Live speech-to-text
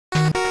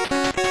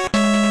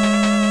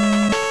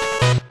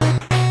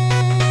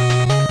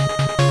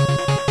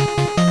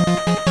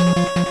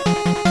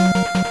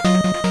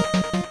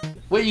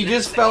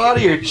just fell out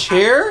of your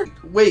chair?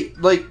 Wait,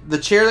 like the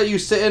chair that you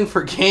sit in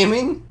for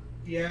gaming?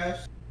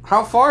 Yes.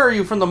 How far are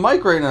you from the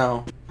mic right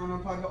now?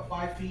 I'm probably about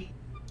 5 feet.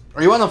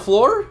 Are you on the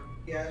floor?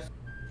 Yes.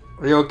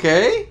 Are you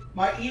okay?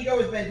 My ego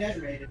has been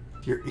decimated.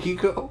 Your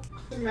ego?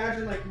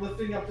 Imagine like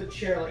lifting up the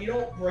chair. Like you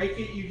don't break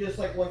it, you just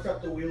like lift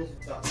up the wheels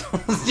and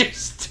stuff. You're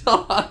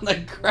still on the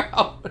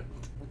ground.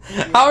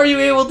 How are you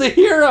able to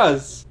hear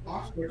us?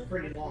 Oxford's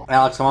pretty long.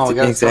 Alex, come on, we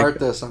gotta start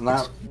this.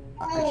 I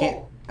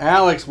can't.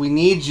 Alex, we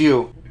need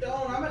you.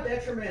 Don't, I'm a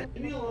detriment.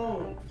 Leave me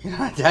alone. You're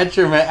not a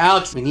detriment.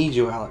 Alex, we need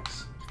you,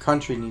 Alex. Your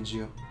country needs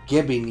you.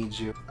 Gibby needs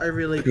you. I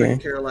really couldn't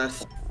care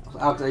less.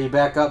 Alex, are you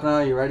back up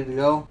now? You ready to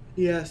go?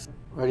 Yes.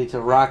 Ready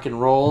to rock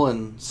and roll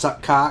and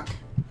suck cock?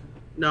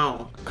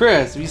 No.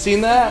 Chris, have you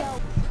seen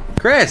that?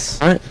 Chris!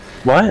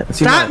 What?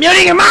 Stop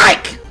muting your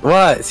mic!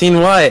 What? Seen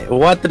what?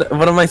 What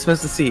am I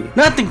supposed to see?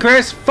 Nothing,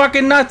 Chris.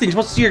 Fucking nothing. You're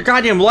supposed to see your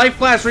goddamn life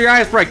flash for your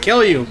eyes before I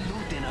kill you.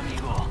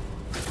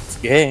 It's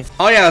gay.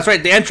 Oh yeah, that's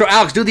right. The intro.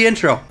 Alex, do the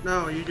intro.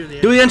 No, you do the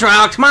intro. Do the intro,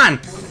 Alex. Come on.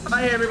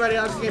 Hi everybody,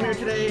 Alex Game here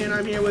today, and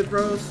I'm here with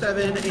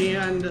Bro7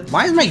 and...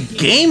 Why is my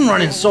game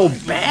running so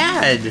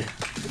bad?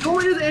 Go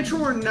into the intro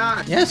or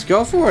not? Yes,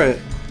 go for it.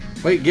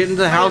 Wait, get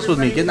into the house with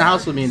me. Get in the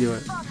house with me and do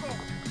it.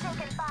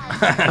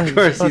 Of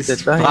course, he's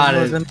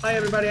spotted. Hi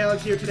everybody,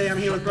 Alex here today. I'm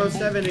here with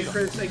Bro7 and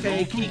Chris,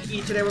 aka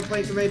Kiki. Today we're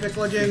playing some Apex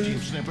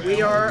Legends.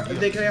 We are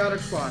the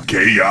Chaotix Squad.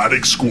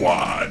 Chaotix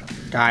Squad.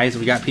 Guys,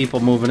 we got people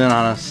moving in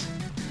on us.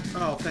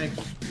 Oh, thanks.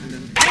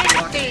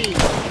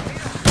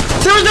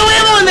 There was no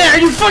ammo in there!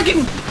 You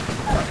fucking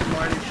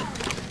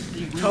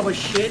You tub of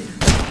shit.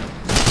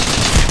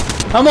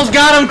 Almost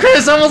got him,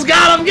 Chris! Almost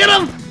got him! Get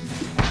him!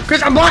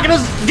 Chris, I'm blocking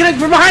us! Get it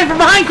from behind! From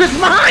behind, Chris!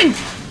 From behind!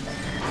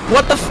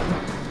 What the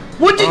f—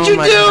 What did you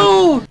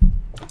do? God.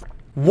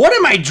 What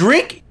am I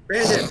drinking?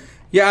 Brandon.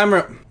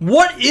 Yeah,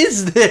 what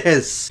is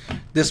this?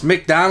 This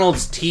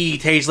McDonald's tea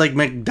tastes like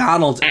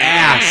McDonald's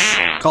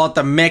ass. Call it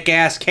the Mick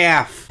ass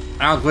calf.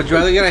 Alex, would you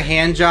rather get a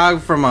hand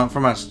job from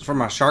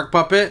a shark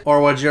puppet,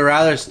 or would you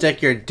rather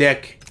stick your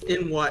dick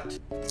in what?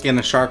 In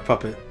a shark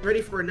puppet?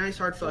 Ready for a nice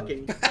hard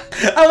fucking.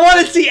 I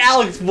want to see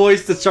Alex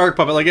voice the shark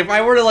puppet. Like if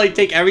I were to like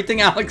take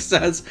everything Alex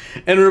says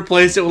and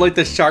replace it with like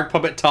the shark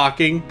puppet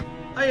talking.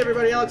 Hi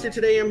everybody, Alex here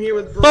today. I'm here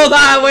with Bro. Hold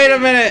on, wait a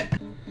minute.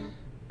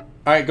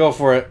 All right, go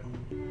for it.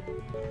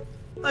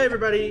 Hi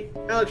everybody,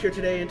 Alex here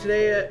today, and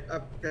today,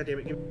 God damn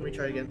it, let me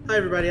try it again. Hi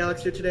everybody,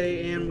 Alex here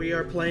today, and we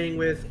are playing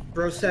with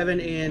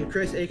Bro7 and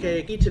Chris,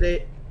 aka Key.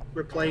 Today,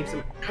 we're playing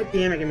some, god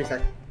damn it, give me a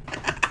sec.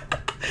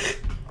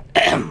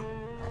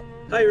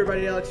 Hi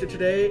everybody, Alex here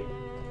today.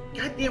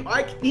 God damn,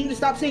 I need to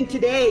stop saying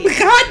today.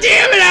 God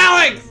damn it,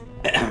 Alex!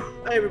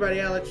 Hi everybody,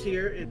 Alex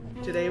here,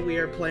 and today we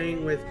are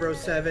playing with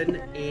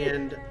Bro7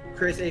 and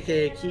Chris,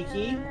 aka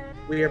Kiki.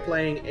 We are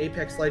playing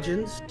Apex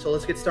Legends, so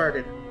let's get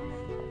started.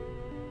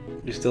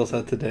 You still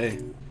said today.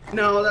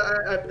 No,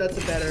 that's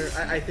a better.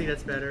 I think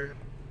that's better.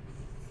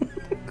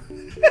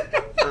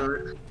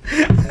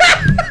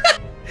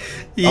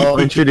 I'll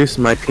introduce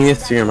my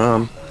penis to your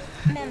mom.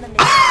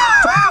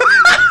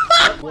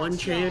 One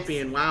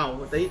champion.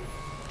 Wow,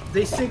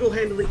 they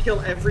single-handedly kill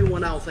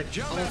everyone else, like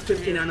all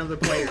 59 other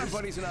players.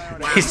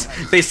 Wow.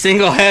 They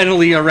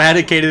single-handedly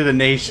eradicated a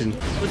nation.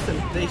 Listen,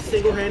 they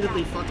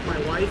single-handedly fucked my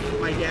wife,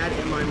 my dad,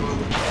 and my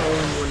mom all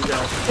in one go.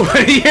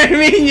 What do you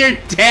mean your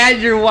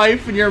dad, your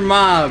wife, and your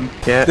mom?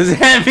 Yeah. Does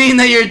that mean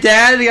that your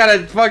dad got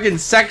a fucking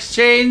sex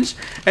change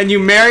and you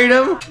married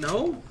him?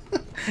 No.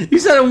 You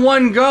said in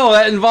one go.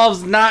 That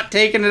involves not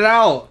taking it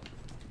out.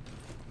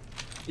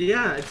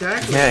 Yeah,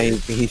 exactly. Yeah,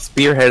 he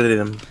spearheaded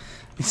him.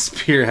 He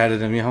spearheaded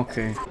him, yeah,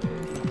 okay.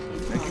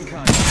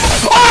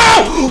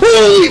 Oh!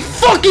 Holy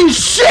fucking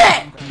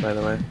shit! By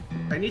the way.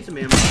 I need some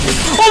ammo.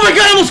 Oh my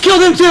god, I almost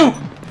killed him too!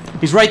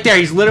 He's right there,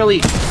 he's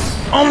literally...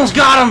 Almost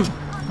got him!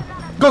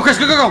 Go, Chris,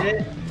 go, go, go!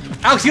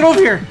 Alex, get over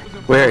here!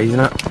 Where? He's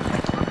not...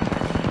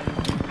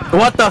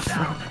 What the f...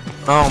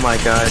 Oh my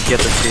god, get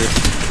this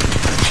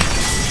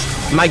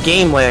dude. My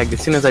game lagged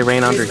as soon as I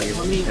ran under you,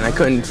 and I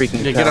couldn't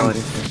freaking get him.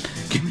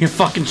 Give me your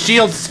fucking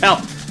shield cell!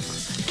 Give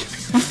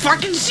me your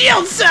fucking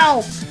shield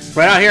cell!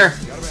 Right out here.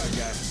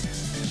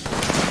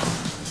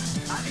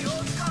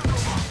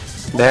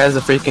 There's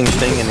a freaking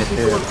thing in it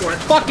too.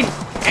 Fucking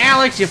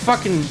Alex, you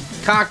fucking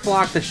cock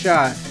blocked the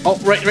shot. Oh,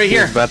 right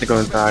here. I was about to go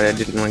inside. I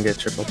didn't want to get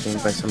triple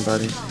teamed by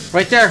somebody.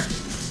 Right there.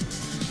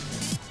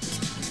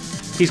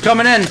 He's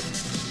coming in.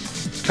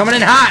 Coming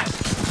in hot.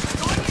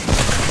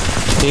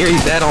 Here,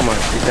 he's dead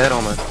almost. He's dead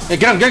almost. Hey,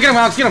 get him,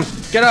 Alex, get him.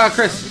 Get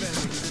Chris.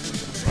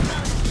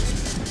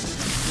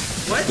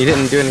 What? He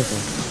didn't do anything.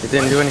 He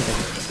didn't do anything.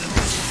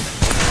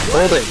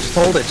 Hold it. Just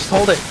hold it. Just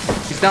hold it.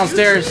 He's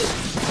downstairs.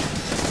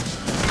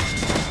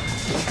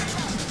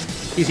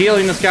 He's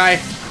healing this guy.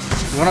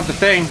 He went up the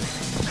thing.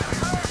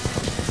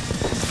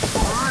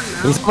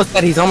 He's almost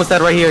dead. He's almost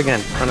dead right here again.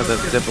 In front of the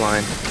zip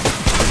line.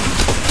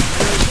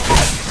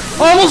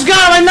 Almost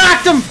got him. I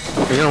knocked him.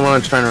 You're gonna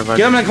want to try and revive him.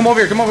 Get him and come over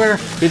here. Come over here.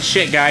 Good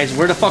shit, guys.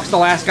 Where the fuck's the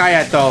last guy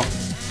at, though?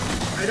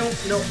 I don't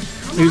know.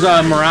 He was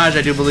Mirage,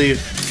 I do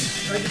believe.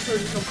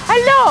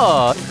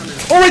 Hello.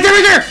 Oh, right there,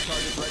 right there.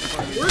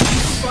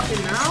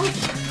 fucking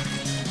mouse?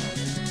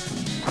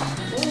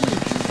 Holy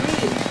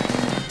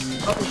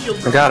shit. Up the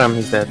shield. I got him.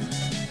 He's dead.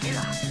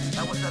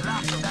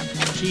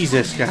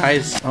 Jesus,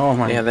 guys. Oh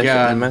my Yeah, they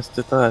god. messed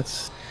with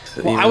us.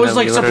 Well, I was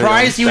like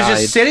surprised he was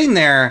just sitting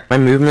there. My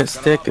movement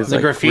stick is The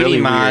like graffiti really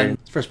mod weird.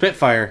 for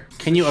Spitfire.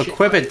 Can you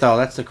equip it though?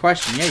 That's the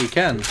question. Yeah, you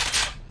can.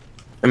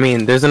 I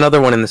mean, there's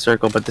another one in the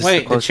circle, but this is Wait,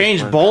 the to closest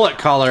change one. bullet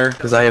color.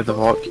 Because I have the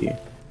vault key.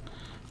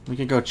 We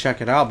can go check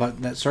it out,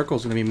 but that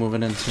circle's gonna be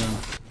moving in soon.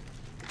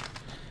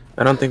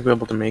 I don't think we're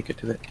able to make it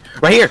to the...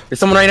 Right here! There's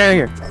someone right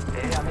here!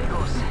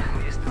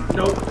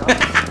 Nope.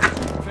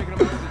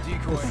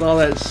 I saw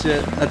that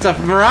shit. That's a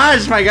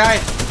mirage, my guy.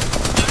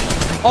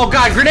 Oh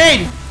god,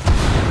 grenade!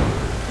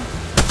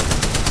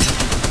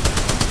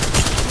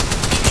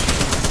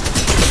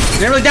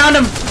 Nearly downed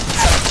him.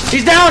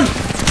 He's down.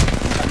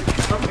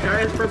 Oh, the guy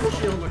has purple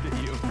shield. Look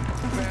at you.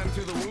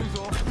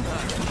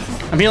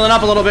 I'm healing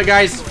up a little bit,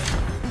 guys.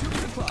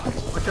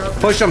 Watch out.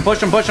 Push him,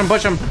 push him, push him,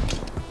 push him.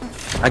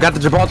 I got the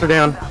Gibraltar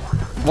down.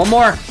 One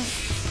more.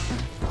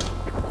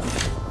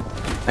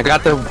 I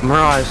got the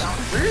Mirage.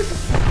 Where is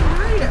this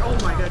guy at? Oh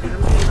my god, dude.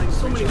 I'm getting like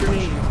so many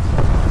grenades.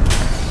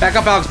 Back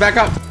up, Alex, back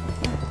up.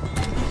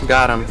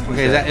 Got him.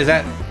 Okay, is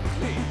that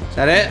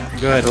it?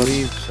 Good. I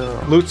believe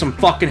so. Loot some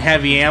fucking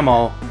heavy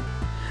ammo.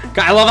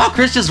 God, I love how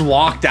Chris just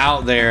walked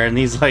out there and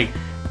he's like,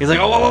 oh,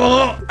 whoa, whoa,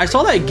 whoa. I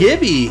saw that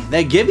Gibby.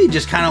 That Gibby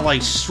just kind of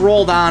like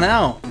strolled on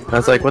out. I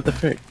was like, what the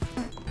frick?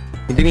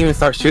 He didn't even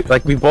start shooting.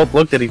 Like, we both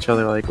looked at each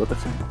other like, what the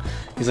frick?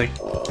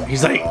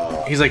 He's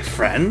like,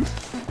 friend?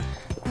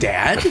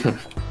 Dad?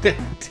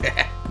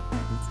 Dad?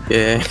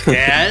 Yeah.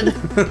 Dad?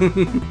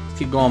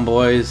 Keep going,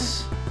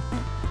 boys.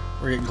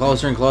 We're getting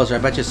closer and closer. I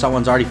bet you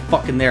someone's already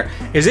fucking there.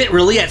 Is it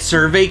really at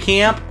survey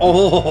camp?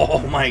 Oh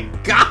my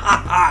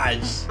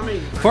gosh! How many?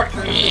 For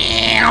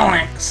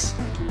Alex.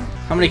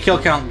 How many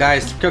kill count,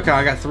 guys? Kill count.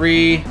 I got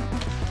 3.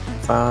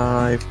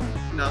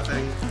 5.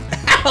 Nothing.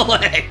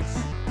 Alex.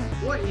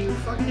 What, you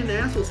fucking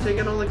assholes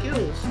taking all the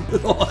kills?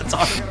 Oh, it's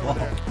our fault.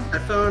 I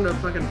found a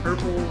fucking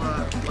purple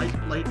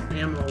light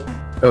ammo.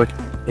 Oh,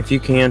 if you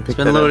can, pick It's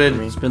been that looted. up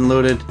for me. It's been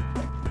looted.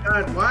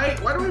 God, why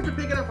do I have to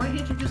pick it up? Why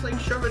can't you just like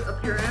shove it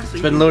up your ass? So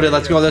It's been looted.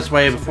 Let's go this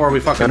way before we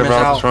fucking Gotta miss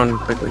out. run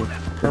quickly. I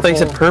thought you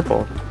said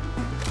purple.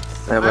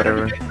 Yeah,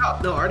 whatever.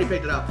 No, I already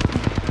picked it up.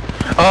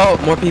 Oh,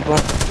 more people.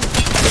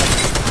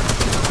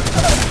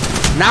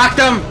 Knocked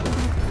him.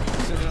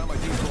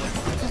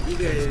 You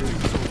guys.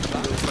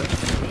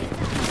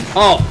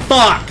 Oh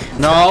fuck!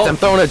 No, I'm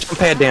throwing a jump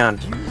pad down.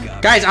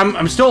 guys,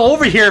 I'm still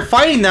over here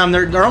fighting them.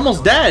 They're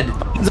almost dead.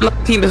 There's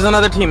another team. There's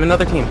another team.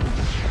 Another team.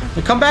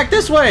 They come back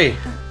this way.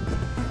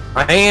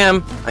 I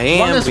am.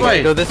 Run this We way.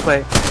 gotta go this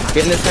way.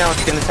 Get in this house.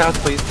 Get in this house,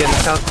 please. Get in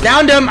this house.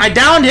 Downed him. I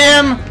downed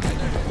him.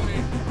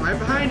 Right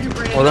behind you,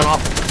 Brandon. Hold on.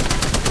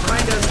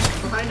 Behind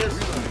us. Behind us.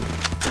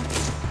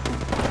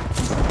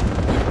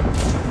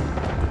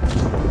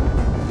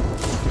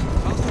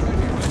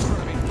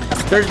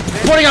 They're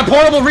putting a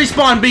portable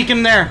respawn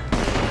beacon there.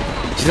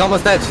 She's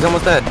almost dead. She's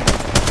almost dead.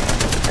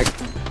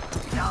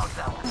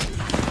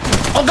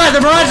 Oh god,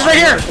 the Mirage is right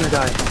here. She's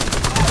gonna die.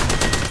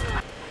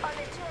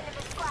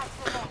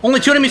 Only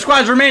 2 enemy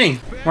squads remaining.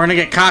 We're gonna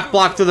get cock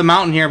blocked through the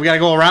mountain here. We gotta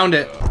go around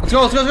it. Let's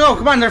go, let's go, let's go.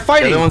 Come on, they're The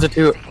fighting. other ones are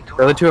two.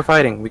 The other two are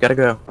fighting. We gotta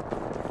go.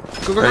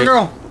 Go, go, Right.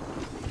 go, go.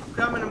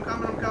 I'm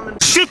coming.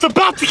 Shit's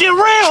about to get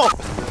real!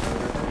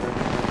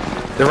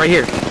 They're right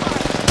here.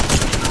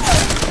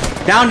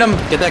 Downed them.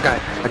 Get that guy.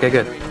 Okay,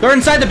 good. They're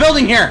inside the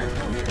building here.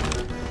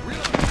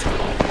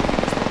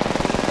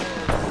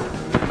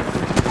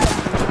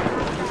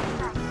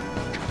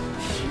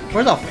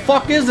 Where the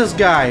fuck is this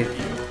guy? He's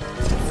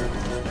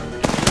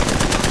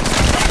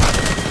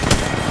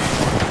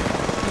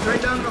right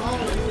down the hall.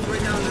 He's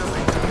right down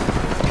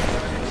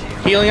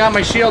there. Healing out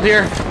my shield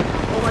here.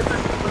 Oh, my God.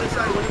 One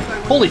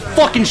inside. Holy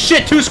fucking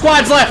shit, 2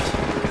 squads left.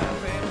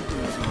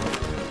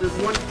 There's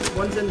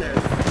one's in there.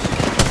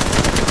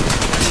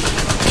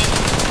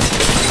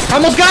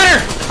 Almost got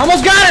her.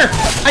 Almost got her.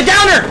 I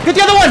downed her. Get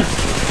the other one.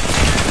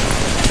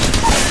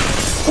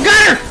 We got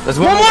her. There's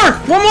one more.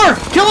 One more.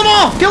 Kill them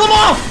all. Kill them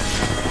all.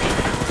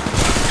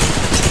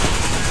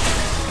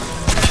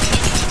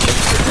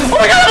 Oh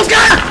my god, I almost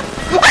got her!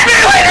 I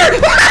made her!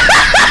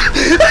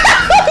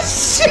 Oh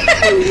shit!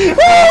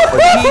 Oh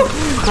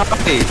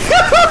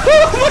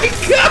my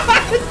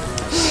god!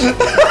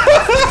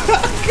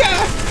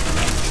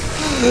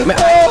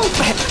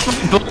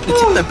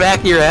 It's in the back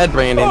of your head,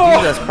 Brandon.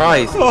 Jesus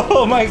Christ.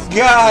 Oh my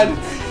god!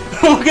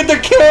 Look at the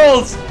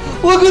kills!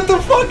 Look at the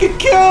fucking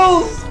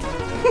kills!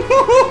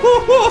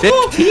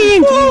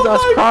 15! Oh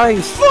Jesus my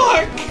Christ!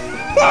 Fuck!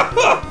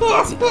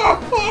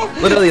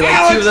 Literally, like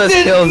Alex 2 of those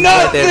did kills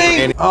right there, nothing!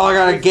 Brandon. Oh, I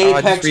got a gay Oh,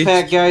 I just pex reached-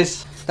 pack,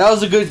 guys. That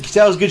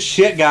was good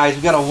shit, guys.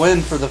 We got a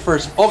win for the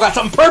first. Oh, got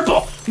something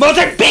purple.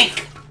 Mother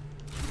pink.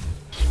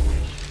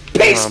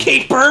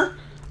 Peacekeeper.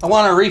 I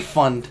want a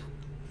refund.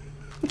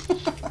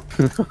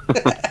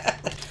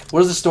 What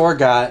does the store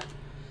got?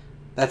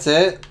 That's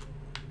it.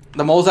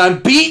 The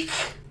Mozambique.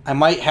 I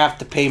might have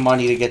to pay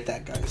money to get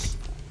that, guys.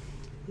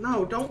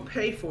 No, don't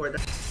pay for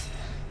it.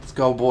 Let's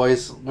go,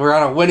 boys. We're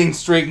on a winning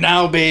streak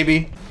now,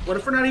 baby. What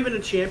if we're not even the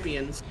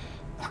champions?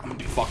 I'm gonna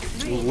be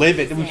fucking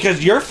livid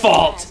because your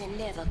fault.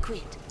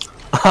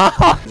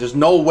 There's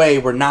no way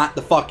we're not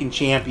the fucking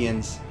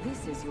champions.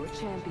 This is your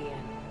champion.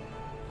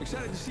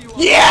 Excited to see you all.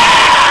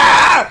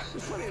 Yeah!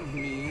 There's plenty of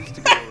memes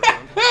to go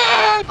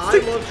around. I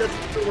love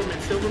Justin Silverman.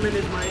 Justin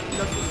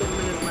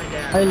Silverman is my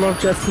dad. I love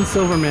Justin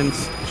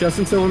Silverman's.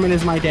 Justin Silverman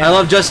is my dad. I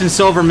love Justin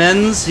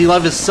Silverman's. You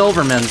love his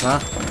Silverman's,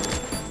 huh?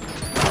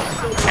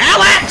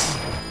 Alex!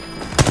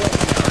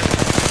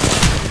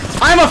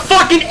 I'm a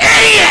fucking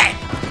idiot!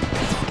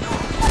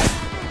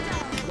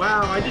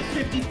 Wow, I did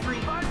 53.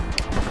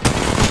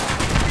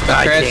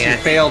 Chris, you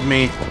failed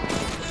me. You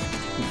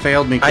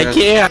failed me, Chris. I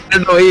can't. I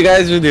don't know what you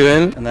guys were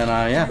doing. And then,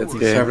 yeah, That's we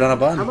good. served on a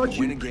bun. How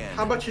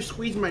about you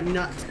squeeze my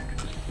nuts?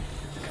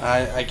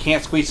 I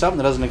can't squeeze something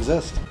that doesn't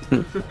exist.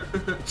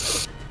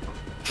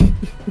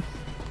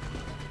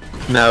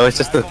 No, it's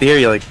just a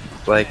theory, like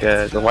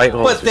the white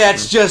hole. But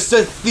that's just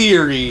a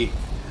theory.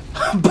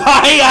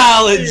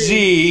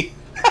 Biology.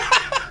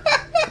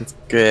 It's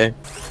good.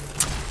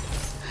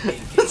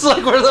 It's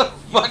like we're the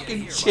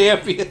fucking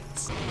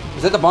champions.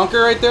 Is that the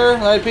bunker right there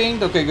that I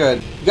pinged? Okay,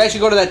 good. You guys should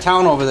go to that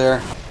town over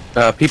there.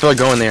 People are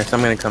going there, so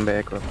I'm gonna come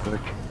back real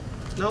quick.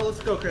 No, let's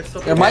go, Chris.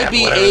 There might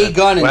be a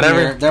gun in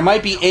here. There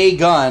might be a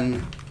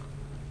gun.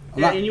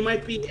 Yeah, and you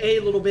might be a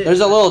little bit. There's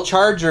a little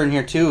charger in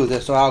here too,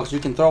 so Alex, you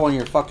can throw on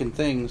your fucking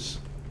things.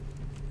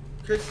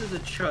 Chris is a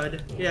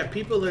chud. Yeah,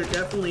 people are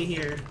definitely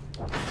here.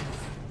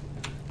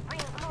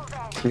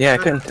 Yeah, I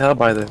couldn't tell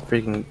by the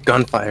freaking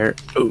gunfire.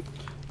 Ooh.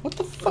 What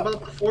the What fuck?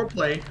 about the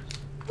foreplay?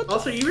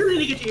 Also, you really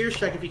need to get your ears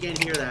checked if you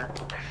can't hear that.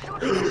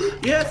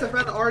 Yes, I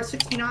found the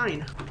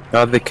R69.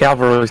 Oh, the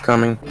cavalry was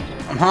coming.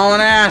 I'm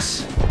hauling ass.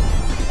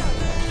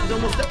 He's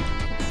almost done.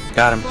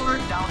 Got him.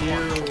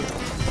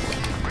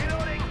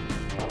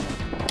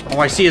 Oh,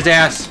 I see his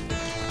ass.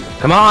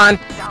 Come on!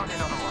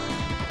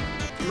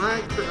 My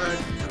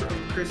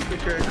Chris,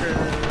 Brandon.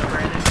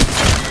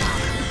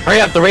 Hurry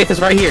up, the Wraith is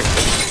right here.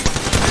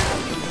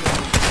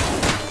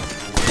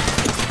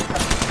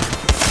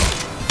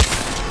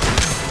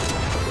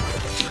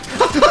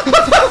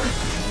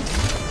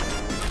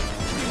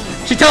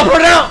 She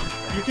teleported out!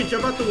 You can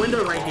jump out the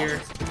window right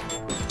here.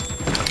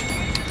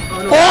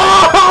 Oh, no.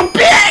 Oh,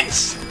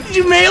 bitch! Did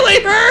you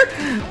melee her?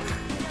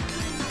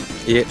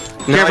 Yeah.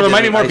 Careful, there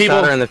might be more I people.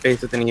 shot her in the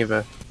face with an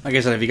Eva. Like I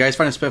said, if you guys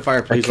find a Spitfire,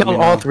 I please let me killed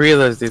know. all 3 of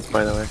those dudes,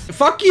 by the way.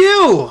 Fuck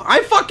you!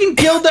 I fucking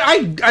killed the-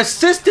 I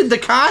assisted the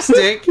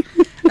caustic,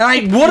 and I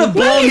would have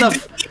blown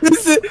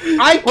the-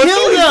 I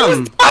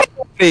killed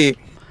him!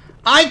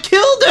 I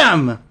killed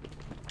him!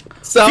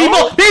 So?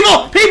 People!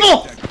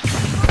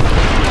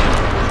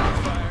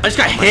 I just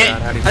got hit.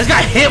 God, I just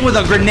got hit with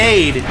a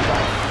grenade.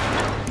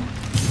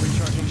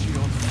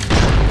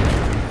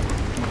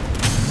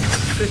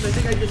 Chris, I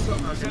think I just saw.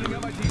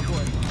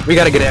 We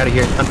gotta get out of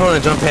here. I'm throwing a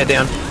jump pad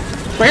down.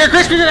 Right here,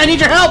 Chris, I need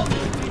your help!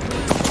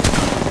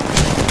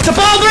 It's a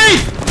ball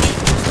Wraith!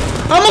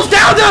 I almost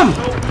downed him!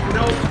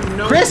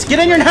 No. Chris, get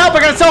in here and help! I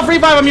got a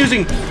self-revive I'm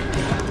using!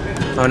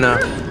 Oh no.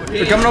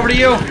 They're coming over to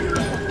you!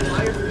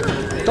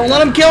 Don't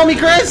let him kill me,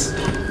 Chris!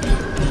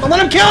 Don't let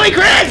him kill me,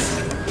 Chris!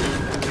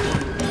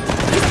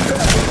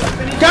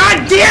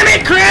 God damn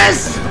it,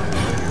 Chris!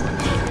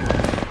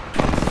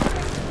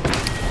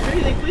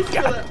 Anything, please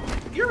kill that.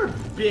 You're a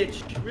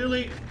bitch.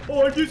 Really?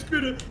 Oh, I'm just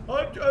gonna.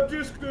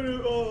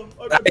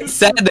 I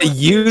said to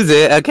use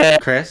it, okay?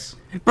 Chris?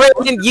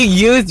 Brandon, you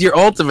used your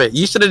ultimate.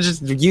 You should have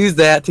just used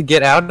that to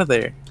get out of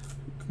there.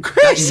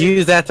 Chris!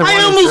 Use that to run I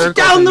in almost circles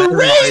downed and the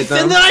memorize Wraith, them.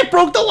 and then I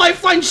broke the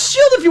lifeline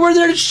shield. If you were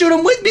there to shoot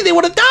him with me, they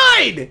would have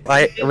died!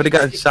 I would have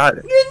gotten shot.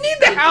 You didn't need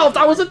the health,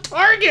 I was a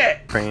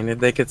target! Brandon,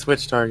 they could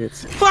switch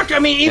targets. Fuck, I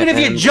mean, even if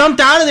you And-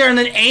 jumped out of there and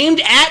then aimed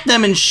at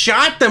them and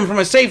shot them from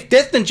a safe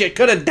distance, you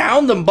could have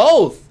downed them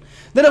both.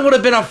 Then it would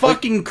have been a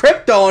fucking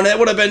crypto, and it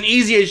would have been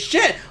easy as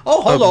shit.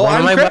 Oh, hello, One of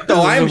I'm my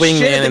crypto, weapons was I'm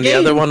a shit at wingman, the and the game.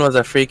 other one was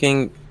a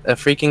freaking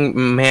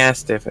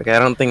mastiff. Okay, I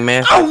don't think A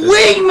mastiff. is-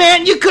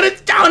 wingman! You could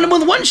have downed him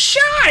with one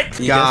shot! Guess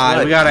God,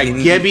 what? we got a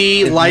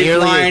Gibby, It Lifeline,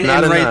 nearly is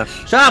not and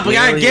enough. Shut up, we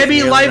got a Nearly is Gibby,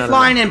 nearly not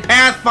Lifeline, and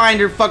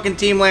Pathfinder fucking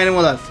team landing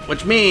with us.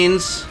 Which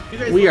means You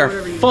guys we do are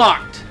whatever you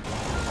fucked.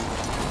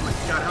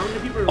 God, how many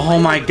people are Oh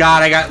my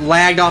god, I got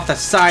lagged off the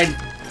side.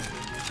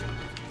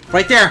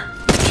 Right there.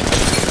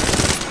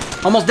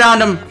 Almost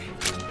downed him.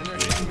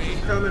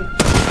 coming?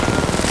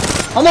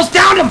 Almost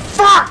downed him!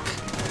 Fuck!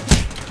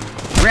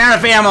 I ran out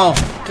of ammo.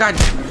 God.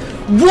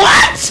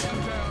 What?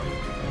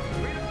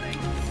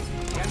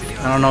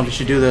 I don't know if you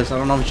should do this. I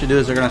don't know if you should do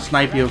this. They're gonna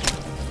snipe you.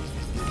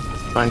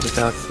 Fine, just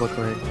Alex look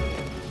right.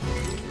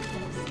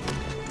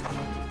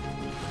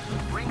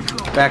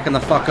 Backing the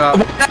fuck up.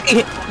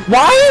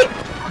 Why?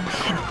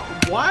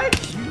 What?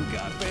 Just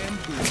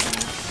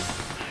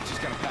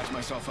gotta patch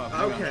myself up.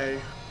 Hang on. Okay.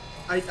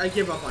 I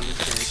give up on this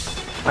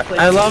game.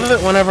 I love it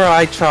whenever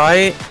I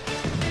try.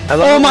 I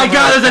love Oh it my whenever god,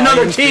 I there's try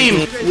another and team!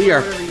 freaking- We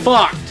are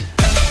fucked.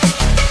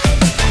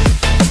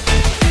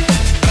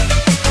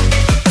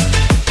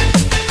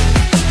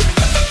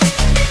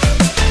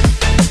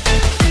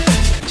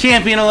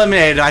 champion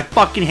eliminated. I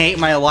fucking hate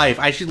my life.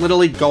 I should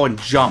literally go and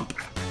jump.